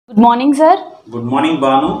Good morning, sir. Good morning,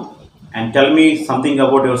 Banu. And tell me something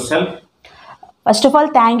about yourself. First of all,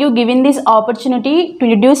 thank you giving this opportunity to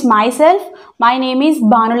introduce myself. My name is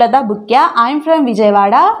Bhanulata Bukya. I am from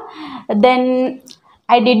Vijayawada. Then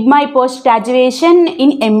I did my post graduation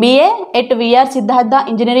in MBA at VR Siddhartha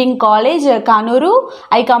Engineering College, Kanuru.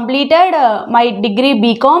 I completed my degree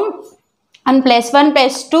BCom and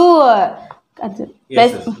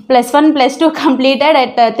Yes, yes. plus 1 plus 2 completed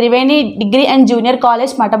at Triveni Degree and Junior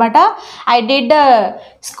College Matamata. I did the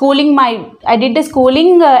schooling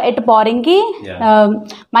at Porinki. Yeah.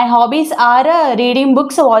 My hobbies are reading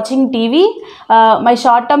books, watching TV. My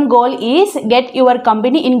short term goal is get your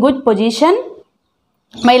company in good position.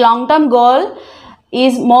 My long term goal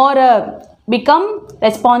is more become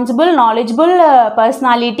responsible, knowledgeable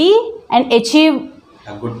personality and achieve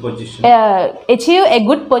A good position. a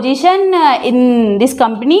good position in this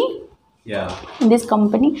company. Yeah. In this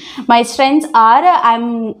company, my strengths are I'm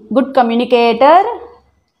good communicator,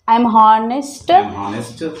 I'm honest. I'm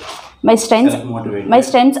honest. My strengths, Self-motivated. my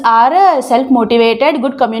strengths are self-motivated,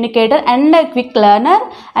 good communicator, and a quick learner.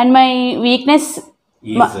 And my weakness,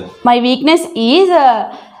 my weakness is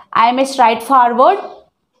I'm a straightforward.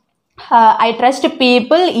 I trust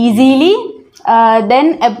people easily.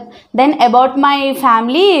 Then about my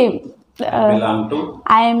family, belong to.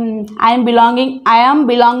 I am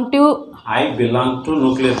belong to. I belong to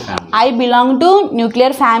nuclear family. I belong to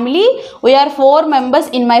nuclear family. We are 4 members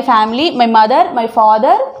in my family. My mother, my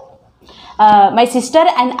father, my sister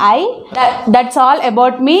and I. That's all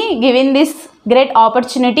about me giving this great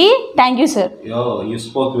opportunity. Thank you, sir. You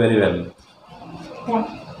spoke very well.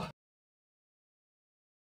 Yeah.